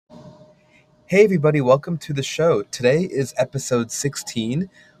Hey everybody, welcome to the show. Today is episode 16.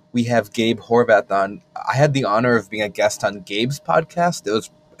 We have Gabe Horvat on. I had the honor of being a guest on Gabe's podcast. It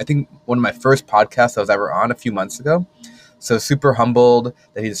was, I think, one of my first podcasts I was ever on a few months ago. So super humbled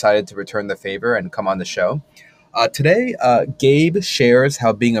that he decided to return the favor and come on the show. Today, Gabe shares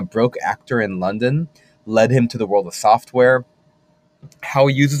how being a broke actor in London led him to the world of software, how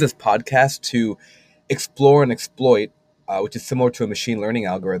he uses this podcast to explore and exploit, which is similar to a machine learning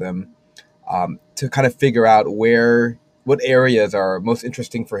algorithm, to kind of figure out what areas are most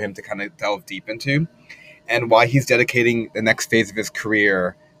interesting for him to kind of delve deep into, and why he's dedicating the next phase of his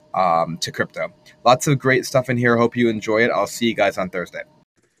career to crypto. Lots of great stuff in here. Hope you enjoy it. I'll see you guys on Thursday.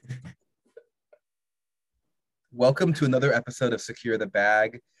 Welcome to another episode of Secure the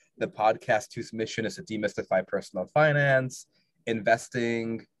Bag, the podcast whose mission is to demystify personal finance,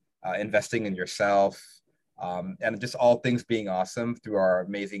 investing, investing in yourself, and just all things being awesome through our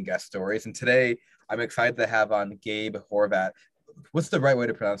amazing guest stories. And today, I'm excited to have on Gabe Horvat. What's the right way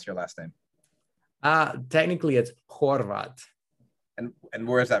to pronounce your last name? Technically, it's Horvat. And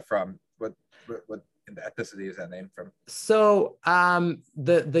where is that from? What ethnicity is that name from? So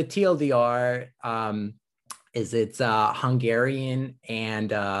the TLDR is it's Hungarian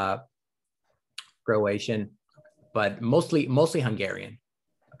and Croatian, but mostly Hungarian.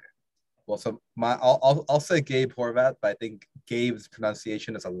 Well, so I'll say Gabe Horvat, but I think Gabe's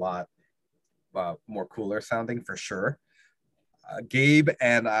pronunciation is a lot more cooler sounding for sure. Gabe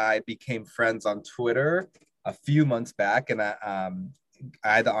and I became friends on Twitter a few months back, and I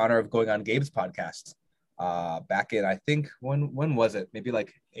had the honor of going on Gabe's podcast back in, I think, when was it? Maybe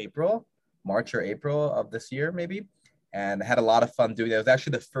like March or April of this year, maybe. And had a lot of fun doing it. It was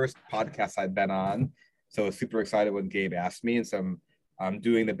actually the first podcast I'd been on, so I was super excited when Gabe asked me, and so I'm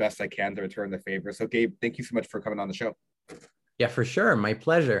doing the best I can to return the favor. So Gabe, thank you so much for coming on the show. Yeah, for sure. My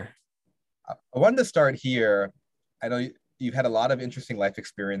pleasure. I wanted to start here. I know you've had a lot of interesting life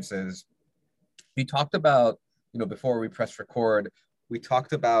experiences. You talked about, before we press record, we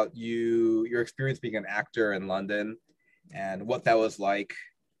talked about your experience being an actor in London and what that was like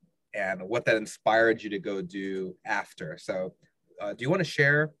and what that inspired you to go do after. So do you want to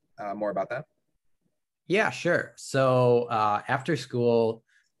share more about that? Yeah, sure. So after school,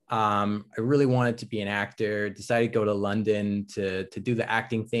 I really wanted to be an actor, decided to go to London to do the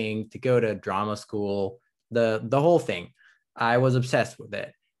acting thing, to go to drama school, the whole thing. I was obsessed with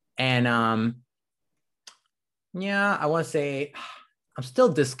it. And I want to say I'm still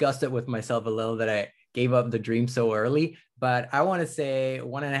disgusted with myself a little that I gave up the dream so early, but I want to say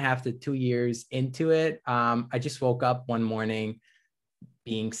 1.5 to 2 years into it, I just woke up one morning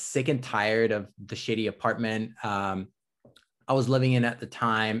being sick and tired of the shitty apartment I was living in at the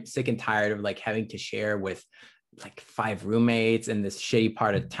time, sick and tired of like having to share with like 5 roommates in this shitty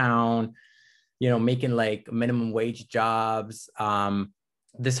part of town, making like minimum wage jobs.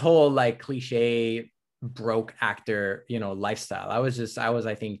 This whole like cliche broke actor, lifestyle. I was,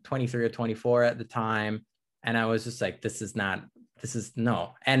 I think 23 or 24 at the time. And I was just like, this is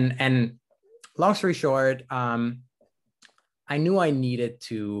no. And long story short, I knew I needed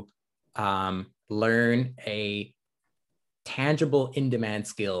to learn a tangible in-demand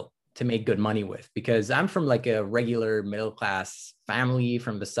skill to make good money with, because I'm from like a regular middle-class family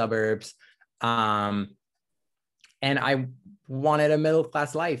from the suburbs. And I wanted a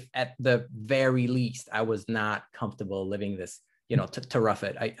middle-class life at the very least. I was not comfortable living this, to rough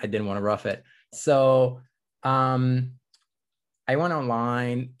it. I didn't want to rough it. So I went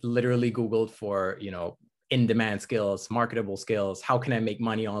online, literally Googled for, in-demand skills, marketable skills. How can I make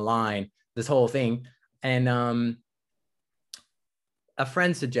money online? This whole thing. And a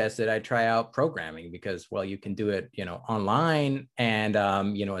friend suggested I try out programming because, well, you can do it, online, and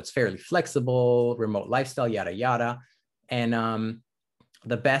it's fairly flexible, remote lifestyle, yada yada. And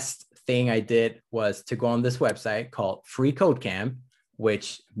the best thing I did was to go on this website called Free Code Camp,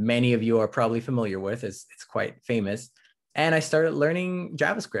 which many of you are probably familiar with. It's quite famous. And I started learning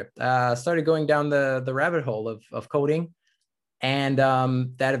JavaScript. Started going down the rabbit hole of coding. And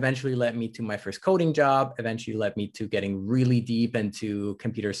that eventually led me to my first coding job, eventually led me to getting really deep into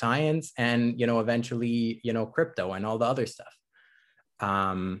computer science and, eventually, crypto and all the other stuff.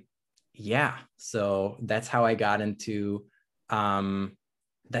 So that's how I got into,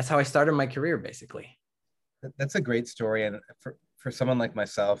 that's how I started my career, basically. That's a great story. And for someone like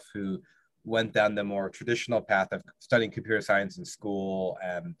myself who went down the more traditional path of studying computer science in school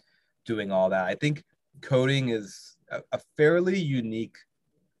and doing all that, I think coding is a fairly unique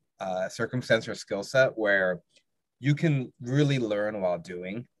circumstance or skill set where you can really learn while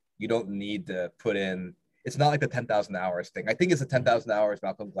doing. You don't need to put in, it's not like the 10,000 hours thing. I think it's a 10,000 hours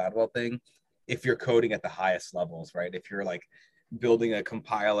Malcolm Gladwell thing. if you're coding at the highest levels, right? If you're like building a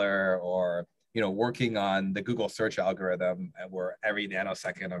compiler or working on the Google search algorithm where every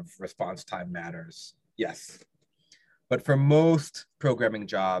nanosecond of response time matters. Yes. But for most programming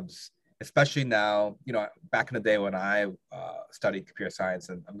jobs, especially now, back in the day when I studied computer science,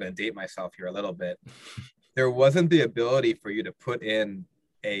 and I'm going to date myself here a little bit, there wasn't the ability for you to put in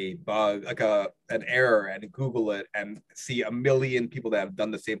a bug, like an error, and Google it and see a million people that have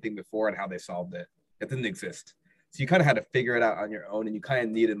done the same thing before and how they solved it. It didn't exist. So you kind of had to figure it out on your own, and you kind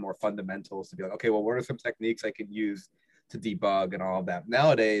of needed more fundamentals to be like, okay, well, what are some techniques I can use to debug and all of that?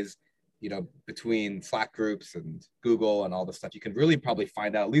 Nowadays, between Slack groups and Google and all this stuff, you can really probably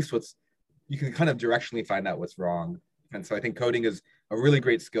find out at least you can kind of directionally find out what's wrong. And so I think coding is a really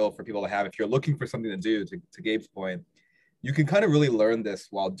great skill for people to have. If you're looking for something to do, to Gabe's point, you can kind of really learn this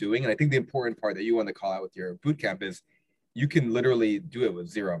while doing. And I think the important part that you want to call out with your bootcamp is you can literally do it with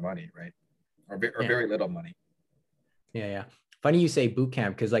zero money, right? Or very little money. Yeah. Funny you say bootcamp,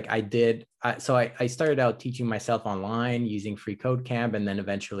 because like I started out teaching myself online using free code camp, and then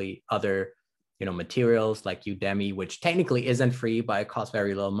eventually other, materials like Udemy, which technically isn't free, but it costs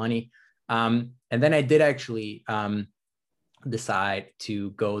very little money. And then I did actually decide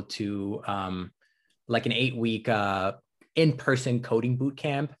to go to like an 8-week in-person coding boot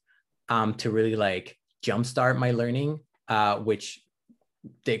camp to really like jumpstart my learning, which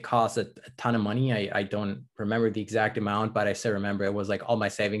did cost a ton of money. I don't remember the exact amount, but I still remember it was like all my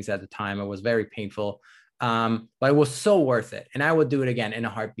savings at the time. It was very painful, but it was so worth it. And I would do it again in a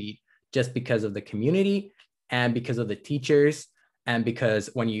heartbeat, just because of the community and because of the teachers. And because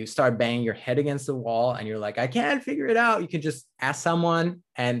when you start banging your head against the wall and you're like, I can't figure it out, you can just ask someone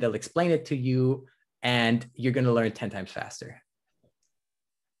and they'll explain it to you, and you're going to learn 10 times faster.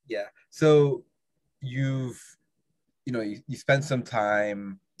 Yeah. So you spent some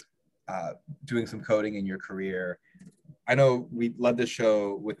time doing some coding in your career. I know we led the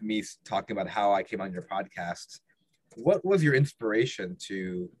show with me talking about how I came on your podcast. What was your inspiration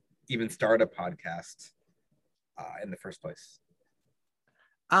to even start a podcast in the first place?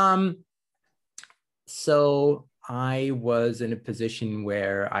 So I was in a position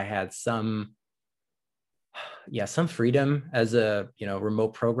where I had some freedom as a,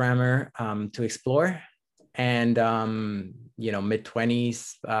 remote programmer to explore. And, mid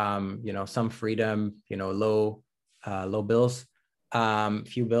 20s, some freedom, low bills,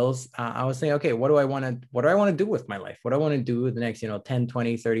 few bills. I was saying, okay, what do I want to do with my life? What do I want to do the next, 10,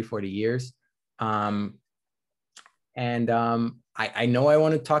 20, 30, 40 years? I know I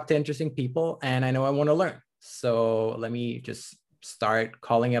want to talk to interesting people, and I know I want to learn. So let me just start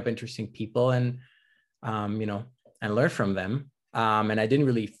calling up interesting people and learn from them. And I didn't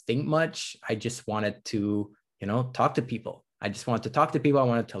really think much. I just wanted to, talk to people. I just wanted to talk to people. I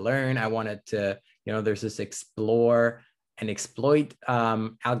wanted to learn. I wanted to, there's this explore and exploit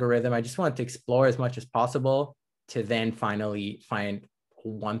algorithm. I just wanted to explore as much as possible to then finally find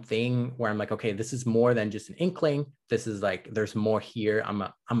one thing where I'm like, okay, this is more than just an inkling. This is like, there's more here. I'm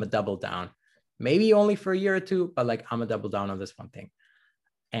a double down, maybe only for a year or two, but like, I'm a double down on this one thing.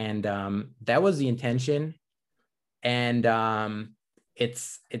 And that was the intention. And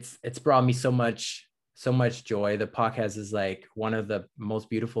it's brought me so much joy. The podcast is like one of the most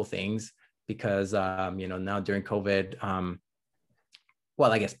beautiful things, because now during COVID,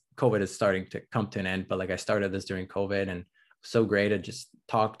 well, I guess COVID is starting to come to an end, but like I started this during COVID, and so great to just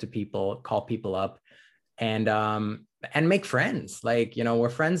talk to people, call people up, and make friends. Like, we're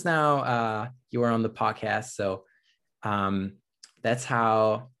friends now. You were on the podcast, so that's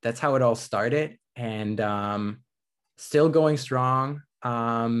how it all started. And still going strong,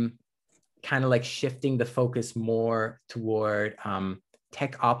 kind of like shifting the focus more toward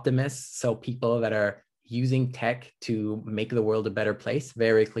tech optimists. So people that are using tech to make the world a better place,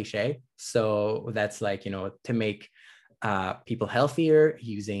 very cliche. So that's like, to make people healthier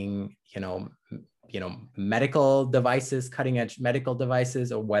using, medical devices, cutting edge medical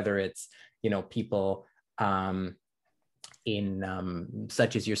devices, or whether it's, people in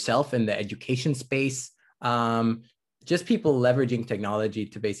such as yourself in the education space, just people leveraging technology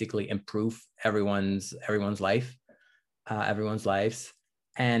to basically improve everyone's life, everyone's lives.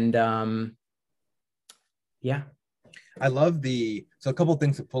 And I love so a couple of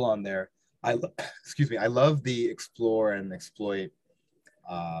things to pull on there. I love the explore and exploit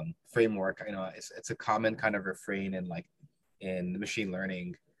framework. It's a common kind of refrain in machine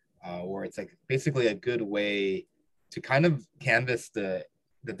learning, where it's like basically a good way to kind of canvas the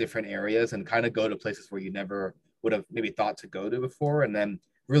different areas and kind of go to places where you never would have maybe thought to go to before, and then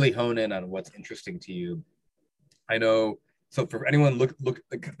really hone in on what's interesting to you. I know So for anyone look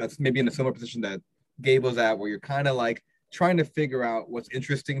like that's maybe in a similar position that Gabe was at, where you're kind of like trying to figure out what's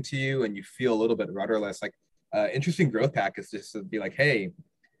interesting to you and you feel a little bit rudderless, like interesting growth pack is just to be like, hey,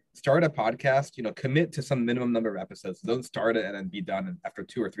 start a podcast, commit to some minimum number of episodes. Don't start it and then be done after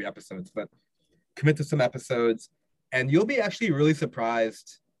 2 or 3 episodes, but commit to some episodes, and you'll be actually really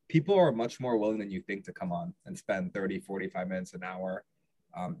surprised. People are much more willing than you think to come on and spend 30, 45 minutes, an hour.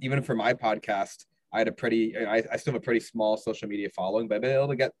 Even for my podcast, I still have a pretty small social media following, but I've been able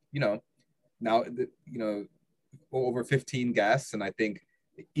to get, now, over 15 guests. And I think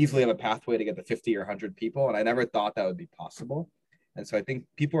easily have a pathway to get to 50 or 100 people. And I never thought that would be possible. And so I think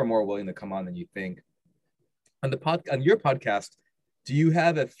people are more willing to come on than you think. On your podcast, do you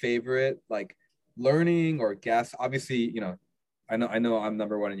have a favorite like learning or guest? Obviously, I know I'm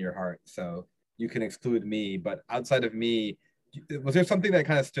number one in your heart, so you can exclude me. But outside of me, was there something that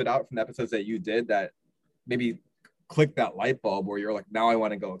kind of stood out from the episodes that you did that maybe clicked that light bulb where you're like, now I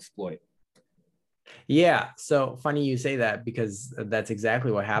want to go exploit? Yeah. So funny you say that, because that's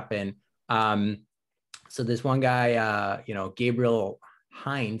exactly what happened. So this one guy, Gabriel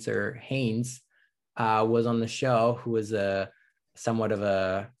Haynes, was on the show, who was somewhat of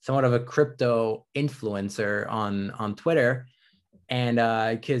a crypto influencer on Twitter. And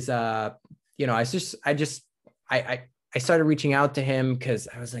because I started reaching out to him because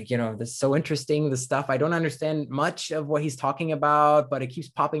I was like, this is so interesting, the stuff. I don't understand much of what he's talking about, but it keeps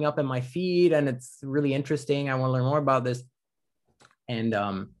popping up in my feed and it's really interesting. I want to learn more about this. And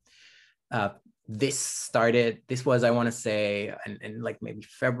this was, I want to say, in like maybe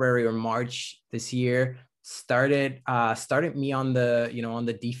February or March this year, started me on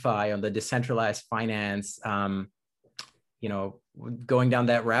the DeFi, on the decentralized finance, going down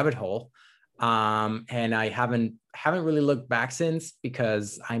that rabbit hole. And I haven't really looked back since,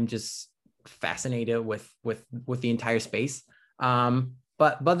 because I'm just fascinated with the entire space.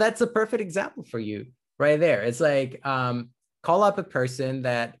 But that's a perfect example for you right there. It's like, call up a person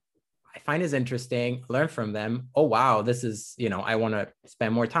that I find is interesting, learn from them. Oh, wow, this is, I want to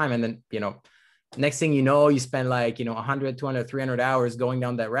spend more time. And then, next thing you know, you spend like, 100, 200, 300 hours going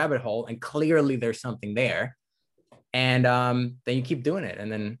down that rabbit hole, and clearly there's something there. And then you keep doing it.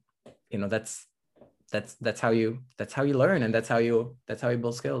 And then, that's how you learn, and that's how you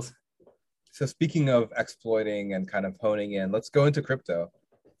build skills. So speaking of exploiting and kind of honing in, let's go into crypto.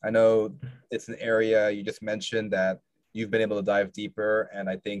 I know it's an area you just mentioned that you've been able to dive deeper. And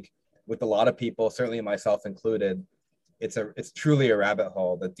I think with a lot of people, certainly myself included, it's truly a rabbit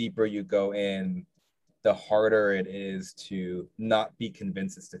hole. The deeper you go in, the harder it is to not be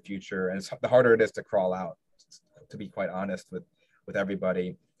convinced it's the future. And the harder it is to crawl out, to be quite honest with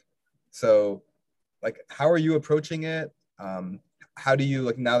everybody. So like, how are you approaching it? How do you,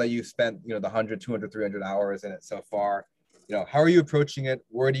 like, now that you've spent, the 100, 200, 300 hours in it so far, how are you approaching it?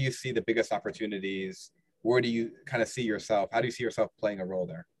 Where do you see the biggest opportunities? Where do you kind of see yourself? How do you see yourself playing a role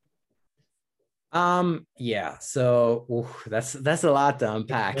there? Yeah. So that's a lot to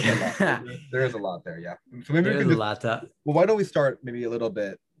unpack. There is a lot there. Yeah. So maybe There's a lot to. Well, why don't we start maybe a little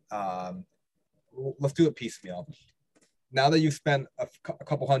bit? Let's do it piecemeal. Now that you've spent a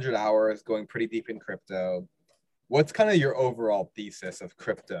couple hundred hours going pretty deep in crypto, what's kind of your overall thesis of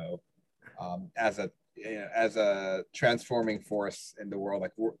crypto as a transforming force in the world?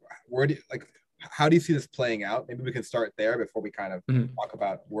 Like, where do you, like, how do you see this playing out? Maybe we can start there before we kind of talk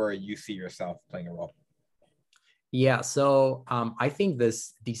about where you see yourself playing a role. Yeah. So I think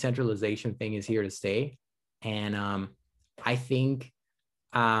this decentralization thing is here to stay. And I think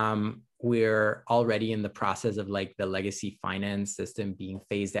we're already in the process of like the legacy finance system being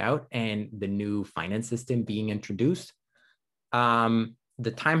phased out and the new finance system being introduced.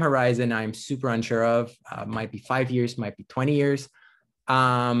 The time horizon I'm super unsure of. Might be 5 years, might be 20 years.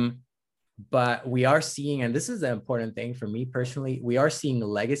 But we are seeing, and this is the important thing for me personally, we are seeing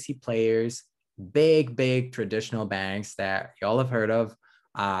legacy players, big traditional banks that y'all have heard of.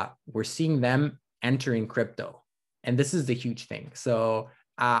 We're seeing them entering crypto. And this is the huge thing. So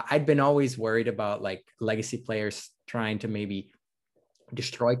I'd been always worried about like legacy players trying to maybe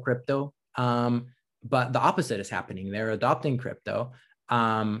destroy crypto. But the opposite is happening. They're adopting crypto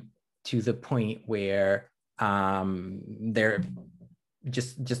to the point where they're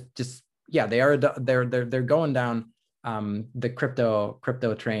they're going down the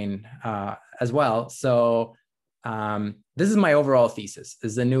crypto train as well. So this is my overall thesis.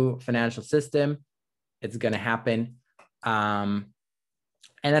 This is a new financial system. It's going to happen. And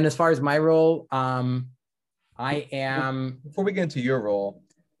then as far as my role, I am... Before we get into your role,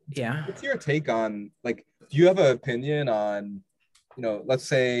 yeah, what's your take on, like, do you have an opinion on, let's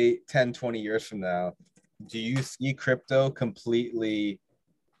say 10, 20 years from now, do you see crypto completely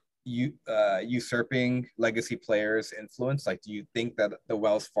usurping legacy players' influence? Like, do you think that the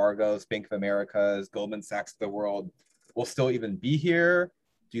Wells Fargo's, Bank of America's, Goldman Sachs of the world will still even be here?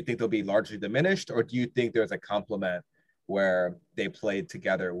 Do you think they'll be largely diminished, or do you think there's a complement where they played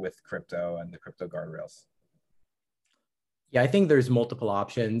together with crypto and the crypto guardrails? Yeah, I think there's multiple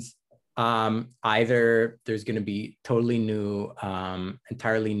options. Either there's going to be totally new,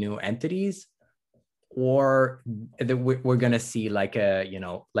 entirely new entities, or we're going to see like a,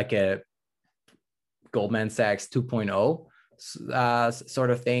 like a Goldman Sachs 2.0 sort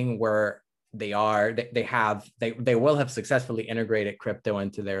of thing where they will have successfully integrated crypto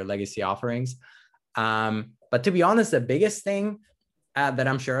into their legacy offerings. But to be honest, the biggest thing that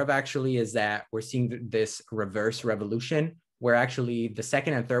I'm sure of actually is that we're seeing this reverse revolution where actually the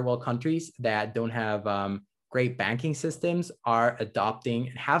second and third world countries that don't have great banking systems are adopting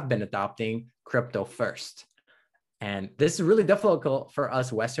and have been adopting crypto first. And this is really difficult for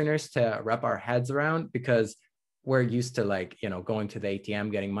us Westerners to wrap our heads around because we're used to like, going to the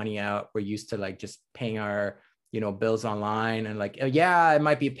ATM, getting money out. We're used to like just paying our, bills online and like, oh, yeah, it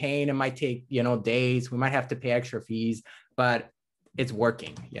might be a pain. It might take, days. We might have to pay extra fees, but it's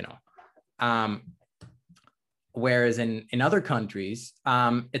working, whereas in other countries,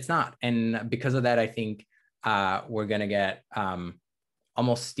 it's not. And because of that, I think we're going to get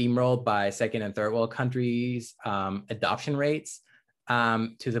almost steamrolled by second and third world countries adoption rates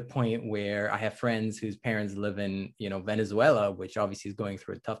to the point where I have friends whose parents live in, Venezuela, which obviously is going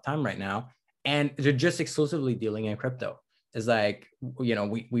through a tough time right now. And they're just exclusively dealing in crypto. It's like,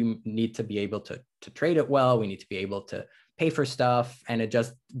 we need to be able to trade it well. We need to be able to pay for stuff. And it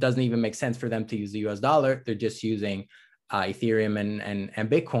just doesn't even make sense for them to use the US dollar. They're just using Ethereum and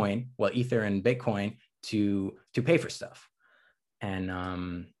Bitcoin, well, Ether and Bitcoin to pay for stuff.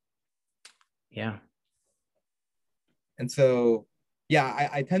 And yeah. And so, yeah,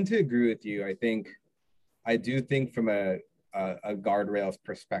 I tend to agree with you. I do think from a guardrails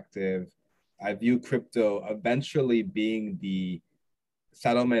perspective, I view crypto eventually being the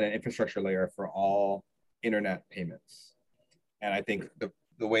settlement and infrastructure layer for all internet payments. And I think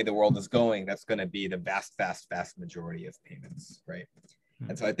the way the world is going, that's going to be the vast majority of payments, right? Mm-hmm.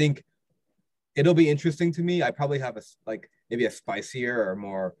 And so I think it'll be interesting to me. I probably have maybe a spicier or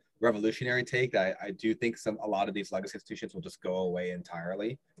more revolutionary take that I do think a lot of these legacy institutions will just go away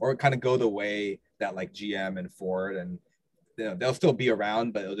entirely, or kind of go the way that like GM and Ford and they'll still be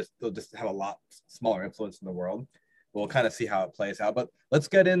around, but they'll just have a lot smaller influence in the world. We'll kind of see how it plays out. But let's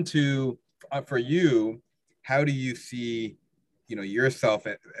get into for you, how do you see yourself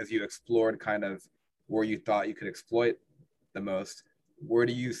as you explored kind of where you thought you could exploit the most? Where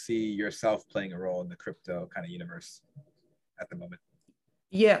do you see yourself playing a role in the crypto kind of universe at the moment?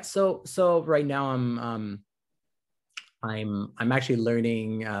 Yeah, so right now I'm actually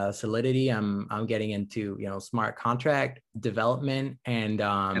learning Solidity. I'm getting into smart contract development and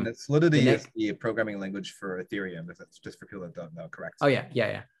the Solidity is the programming language for Ethereum. That's just for people that don't know, correct? Oh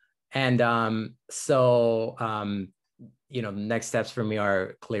yeah. And next steps for me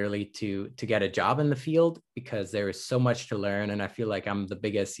are clearly to get a job in the field because there is so much to learn, and I feel like I'm the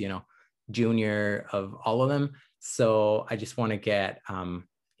biggest junior of all of them. So I just want to get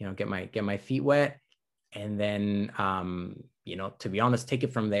my feet wet, and then to be honest, take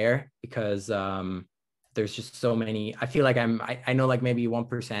it from there because there's just so many. I feel like I know like maybe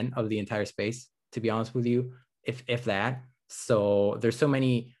 1% of the entire space, to be honest with you, if that. So there's so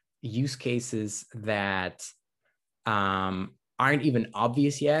many use cases that aren't even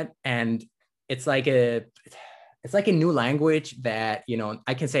obvious yet, and it's like a new language that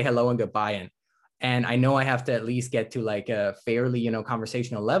I can say hello and goodbye in, and I know I have to at least get to like a fairly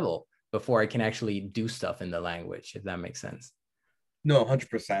conversational level before I can actually do stuff in the language, if that makes sense. No,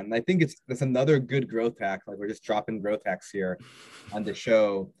 100%. And I think that's another good growth hack. Like we're just dropping growth hacks here on the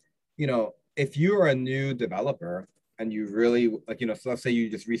show. If you are a new developer and you really so let's say you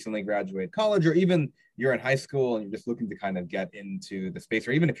just recently graduated college, or even you're in high school and you're just looking to kind of get into the space,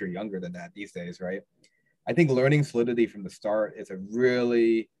 or even if you're younger than that these days, right? I think learning Solidity from the start is a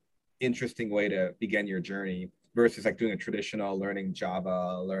really interesting way to begin your journey versus like doing a traditional learning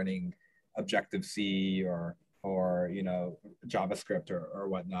Java, learning Objective-C or JavaScript or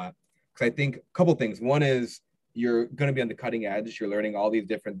whatnot. Because I think a couple things. One is you're going to be on the cutting edge. You're learning all these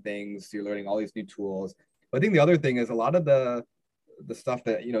different things. You're learning all these new tools. But I think the other thing is a lot of the stuff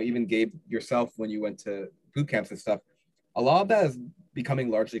that even Gabe yourself when you went to boot camps and stuff, a lot of that is becoming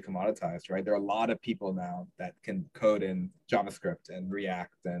largely commoditized, right? There are a lot of people now that can code in JavaScript and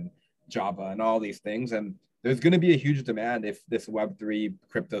React and Java and all these things. And there's going to be a huge demand if this Web3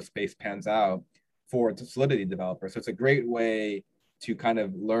 crypto space pans out for Solidity developers. So it's a great way to kind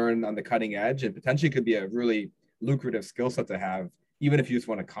of learn on the cutting edge, and potentially could be a really lucrative skill set to have, even if you just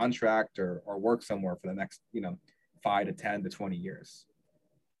want to contract or work somewhere for the next, 5 to 10 to 20 years.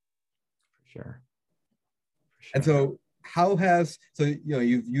 For sure. And so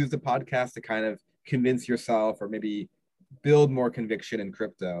you've used the podcast to kind of convince yourself or maybe build more conviction in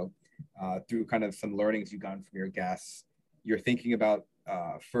crypto through kind of some learnings you've gotten from your guests. You're thinking about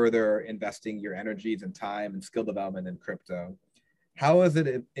further investing your energies and time and skill development in crypto. How has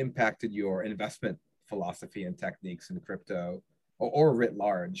it impacted your investment philosophy and techniques in crypto, or writ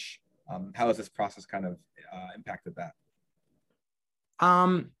large? How has this process kind of impacted that?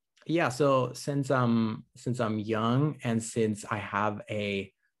 Yeah, so since I'm young, and since I have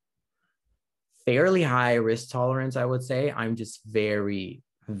a fairly high risk tolerance, I would say I'm just very,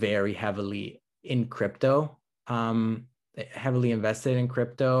 very heavily in crypto, heavily invested in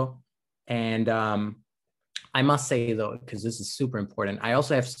crypto. And I must say though, because this is super important, I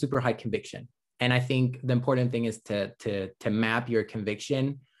also have super high conviction. And I think the important thing is to map your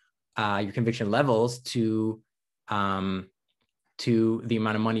conviction levels to the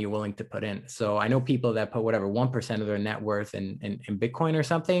amount of money you're willing to put in. So I know people that put whatever 1% of their net worth in Bitcoin or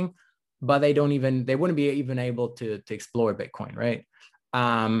something, but they wouldn't be even able to explore Bitcoin, right?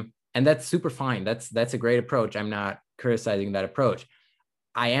 And that's super fine. That's a great approach. I'm not criticizing that approach.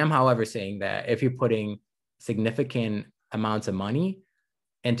 I am, however, saying that if you're putting significant amounts of money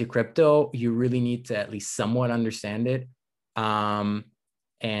into crypto, you really need to at least somewhat understand it.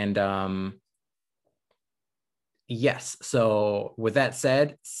 Yes. So with that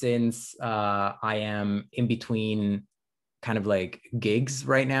said, since I am in between kind of like gigs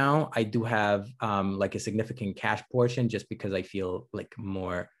right now, I do have like a significant cash portion just because I feel like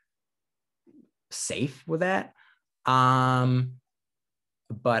more safe with that. But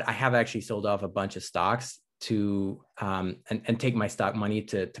I have actually sold off a bunch of stocks to and take my stock money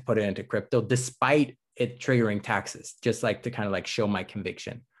to put it into crypto, despite it triggering taxes, just like to kind of like show my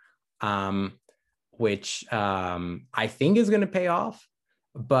conviction, which I think is going to pay off.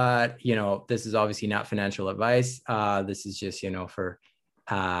 But this is obviously not financial advice. This is just for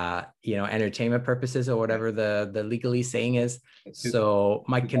entertainment purposes, or whatever the legalese saying is. So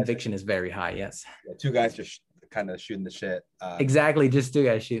my conviction is very high. Yes. Yeah, two guys just kind of shooting the shit. Exactly, just two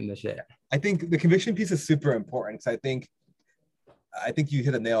guys shooting the shit. I think the conviction piece is super important. So I think you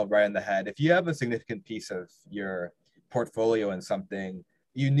hit a nail right on the head. If you have a significant piece of your portfolio in something,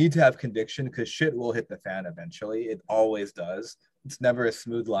 you need to have conviction, because shit will hit the fan eventually. It always does. It's never a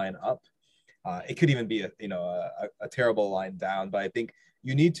smooth line up. It could even be a terrible line down. But I think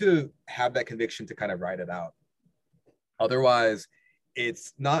you need to have that conviction to kind of ride it out. Otherwise,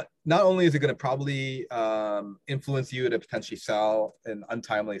 it's not only is it going to probably influence you to potentially sell in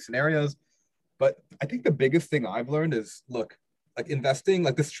untimely scenarios, but I think the biggest thing I've learned is, look, like investing,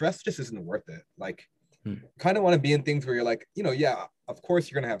 like the stress just isn't worth it. Like, kind of want to be in things where you're like, yeah, of course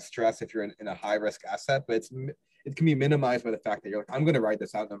you're going to have stress if you're in a high risk asset, but it can be minimized by the fact that you're like, I'm going to ride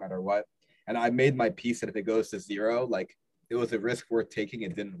this out no matter what. And I made my peace that if it goes to zero, like it was a risk worth taking.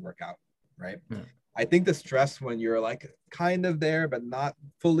 It didn't work out, right? I think the stress when you're like kind of there, but not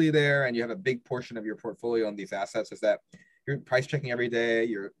fully there, and you have a big portion of your portfolio on these assets, is that you're price checking every day.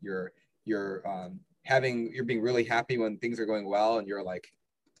 You're being really happy when things are going well, and you're like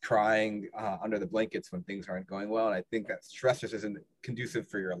crying under the blankets when things aren't going well. And I think that stress just isn't conducive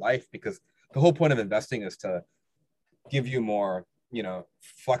for your life, because the whole point of investing is to give you more,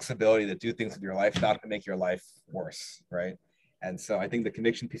 flexibility to do things with your life, not to make your life worse, right? And so I think the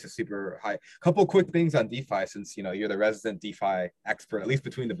conviction piece is super high. A couple quick things on DeFi, since you're the resident DeFi expert, at least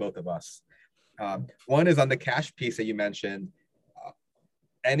between the both of us. One is on the cash piece that you mentioned.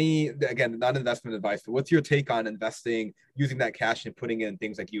 Again, not investment advice, but what's your take on investing, using that cash and putting it in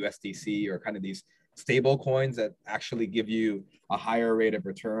things like USDC or kind of these stable coins that actually give you a higher rate of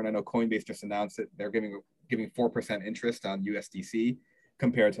return? I know Coinbase just announced that they're giving 4% interest on USDC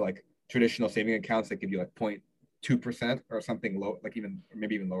compared to like traditional saving accounts that give you like 0.2% or something low, like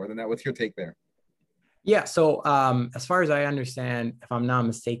maybe even lower than that. What's your take there? Yeah. So as far as I understand, if I'm not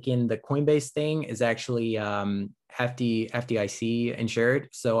mistaken, the Coinbase thing is actually FDIC insured.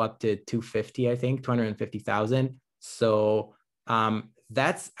 So up to 250, I think, 250,000. So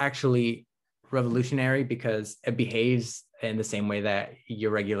that's actually revolutionary, because it behaves in the same way that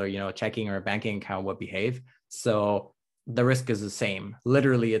your regular, checking or banking account would behave. So the risk is the same.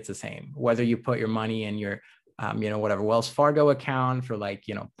 Literally, it's the same. Whether you put your money in your whatever Wells Fargo account for like,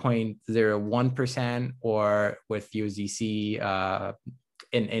 0.01%, or with USDC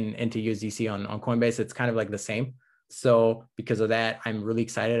into USDC on Coinbase, it's kind of like the same. So because of that, I'm really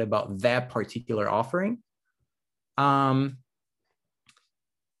excited about that particular offering. And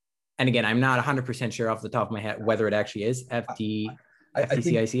again, I'm not 100% sure off the top of my head whether it actually is FTCIC, I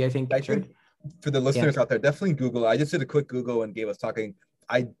think. I think for the listeners out there, definitely Google. I just did a quick Google and Gabe was talking.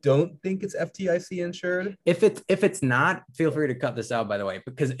 I don't think it's FTIC insured. If it's not, feel free to cut this out, by the way,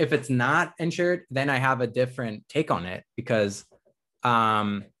 because if it's not insured, then I have a different take on it because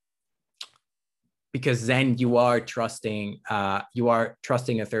then you are trusting a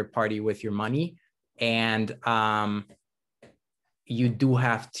third party with your money, and you do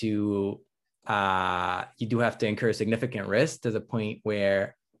have to incur significant risk to the point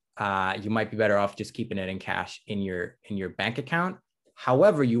where you might be better off just keeping it in cash in your bank account.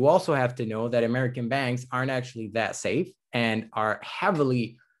 However, you also have to know that American banks aren't actually that safe and are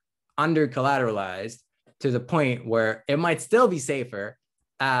heavily under collateralized to the point where it might still be safer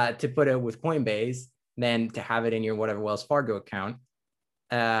to put it with Coinbase than to have it in your whatever Wells Fargo account.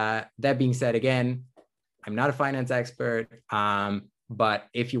 That being said, again, I'm not a finance expert, but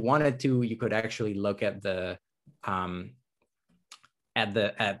if you wanted to, you could actually look at the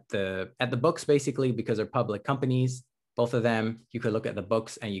books, basically, because they're public companies. Both of them, you could look at the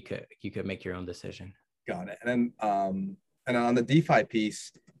books and you could make your own decision. Got it. And then on the DeFi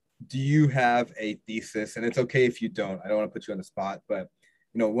piece, do you have a thesis? And it's okay if you don't. I don't want to put you on the spot, but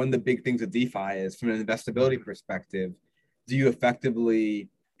one of the big things with DeFi is from an investability perspective. Do you effectively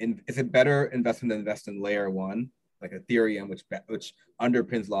is it better investment to invest in layer one, like Ethereum, which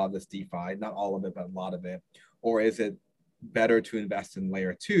underpins a lot of this DeFi, not all of it, but a lot of it, or is it better to invest in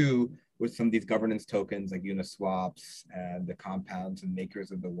layer two with some of these governance tokens like Uniswaps and the compounds and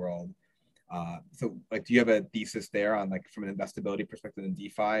makers of the world? So do you have a thesis there on from an investability perspective in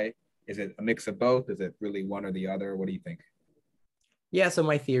DeFi? Is it a mix of both? Is it really one or the other? What do you think? Yeah, so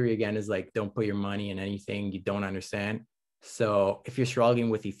my theory again is don't put your money in anything you don't understand. So if you're struggling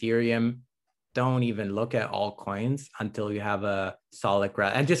with Ethereum, don't even look at altcoins until you have a solid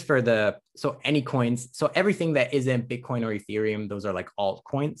grasp. And just for any coins, so everything that isn't Bitcoin or Ethereum, those are like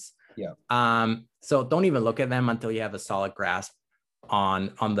altcoins. Yeah. So don't even look at them until you have a solid grasp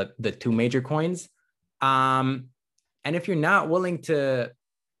on the two major coins. And if you're not willing to,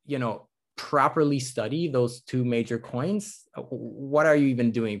 properly study those two major coins, what are you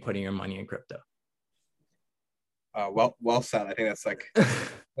even doing putting your money in crypto? Well said. I think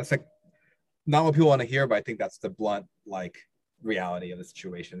that's not what people want to hear, but I think that's the blunt reality of the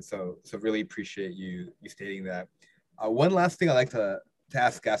situation. So really appreciate you stating that. One last thing I'd like to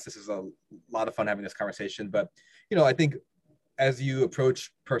ask guests. This is a lot of fun having this conversation, but I think as you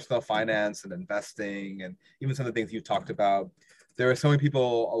approach personal finance and investing, and even some of the things you talked about, there are so many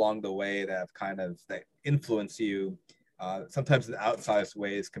people along the way that have that influence you, sometimes in outsized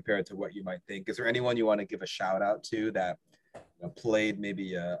ways compared to what you might think. Is there anyone you want to give a shout out to that played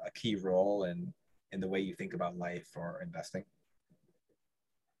maybe a key role in the way you think about life or investing?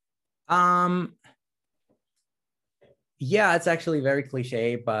 Yeah, it's actually very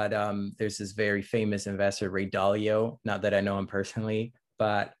cliche, but there's this very famous investor, Ray Dalio, not that I know him personally,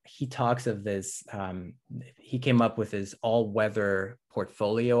 but he talks of this, he came up with his all-weather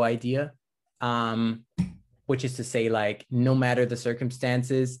portfolio idea, which is to say, no matter the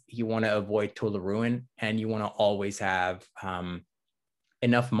circumstances, you want to avoid total ruin, and you want to always have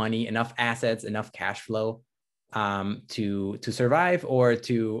enough money, enough assets, enough cash flow to survive, or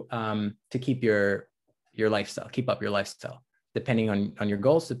to keep your lifestyle, keep up your lifestyle, depending on your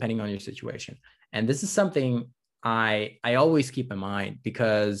goals, depending on your situation. And this is something I always keep in mind,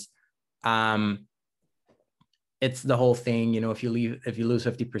 because it's the whole thing, if you lose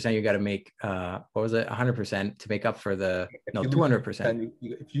 50%, you got to make 100% to make up for 200%.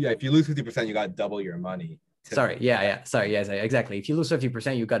 If you lose 50%, you got to double your money. Sorry, exactly. If you lose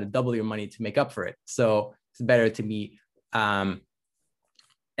 50%, you got to double your money to make up for it. So it's better to be a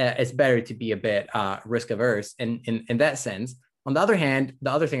bit risk averse in that sense. On the other hand,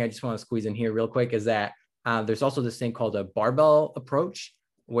 the other thing I just want to squeeze in here real quick is that there's also this thing called a barbell approach,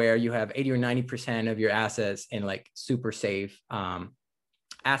 where you have 80 or 90% of your assets in super safe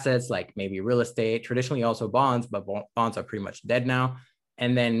assets, like maybe real estate, traditionally also bonds, but bonds are pretty much dead now.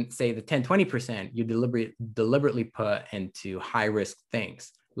 And then say the 10-20% you deliberately put into high risk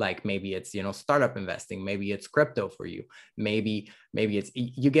things, like maybe it's startup investing, maybe it's crypto for you, maybe it's,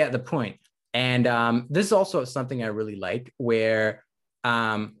 you get the point. And this is also something I really like, where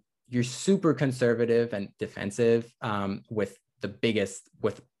you're super conservative and defensive with the biggest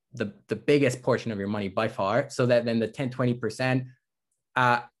portion of your money by far, so that then the 10-20%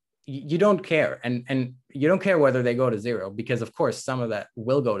 you don't care, and you don't care whether they go to zero, because of course some of that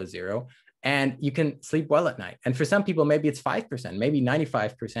will go to zero, and you can sleep well at night. And for some people, maybe it's 5%, maybe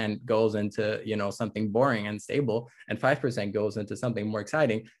 95% goes into, something boring and stable, and 5% goes into something more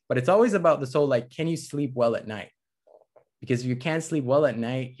exciting. But it's always about the soul, like, can you sleep well at night? Because if you can't sleep well at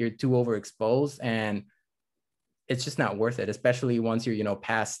night, you're too overexposed, and it's just not worth it, especially once you're,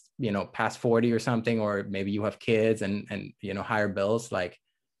 past 40 or something, or maybe you have kids and higher bills. Like,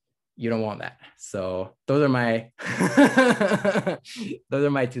 you don't want that. So those are my those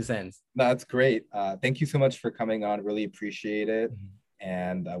are my 2 cents. That's great. Thank you so much for coming on. Really appreciate it.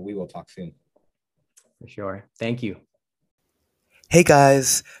 And we will talk soon. For sure. Thank you. Hey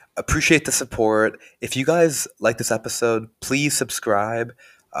guys, appreciate the support. If you guys like this episode, please subscribe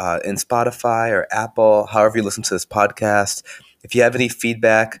in Spotify or Apple, however you listen to this podcast. If you have any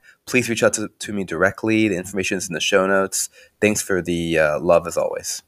feedback, please reach out to me directly. The information is in the show notes. Thanks for the love as always.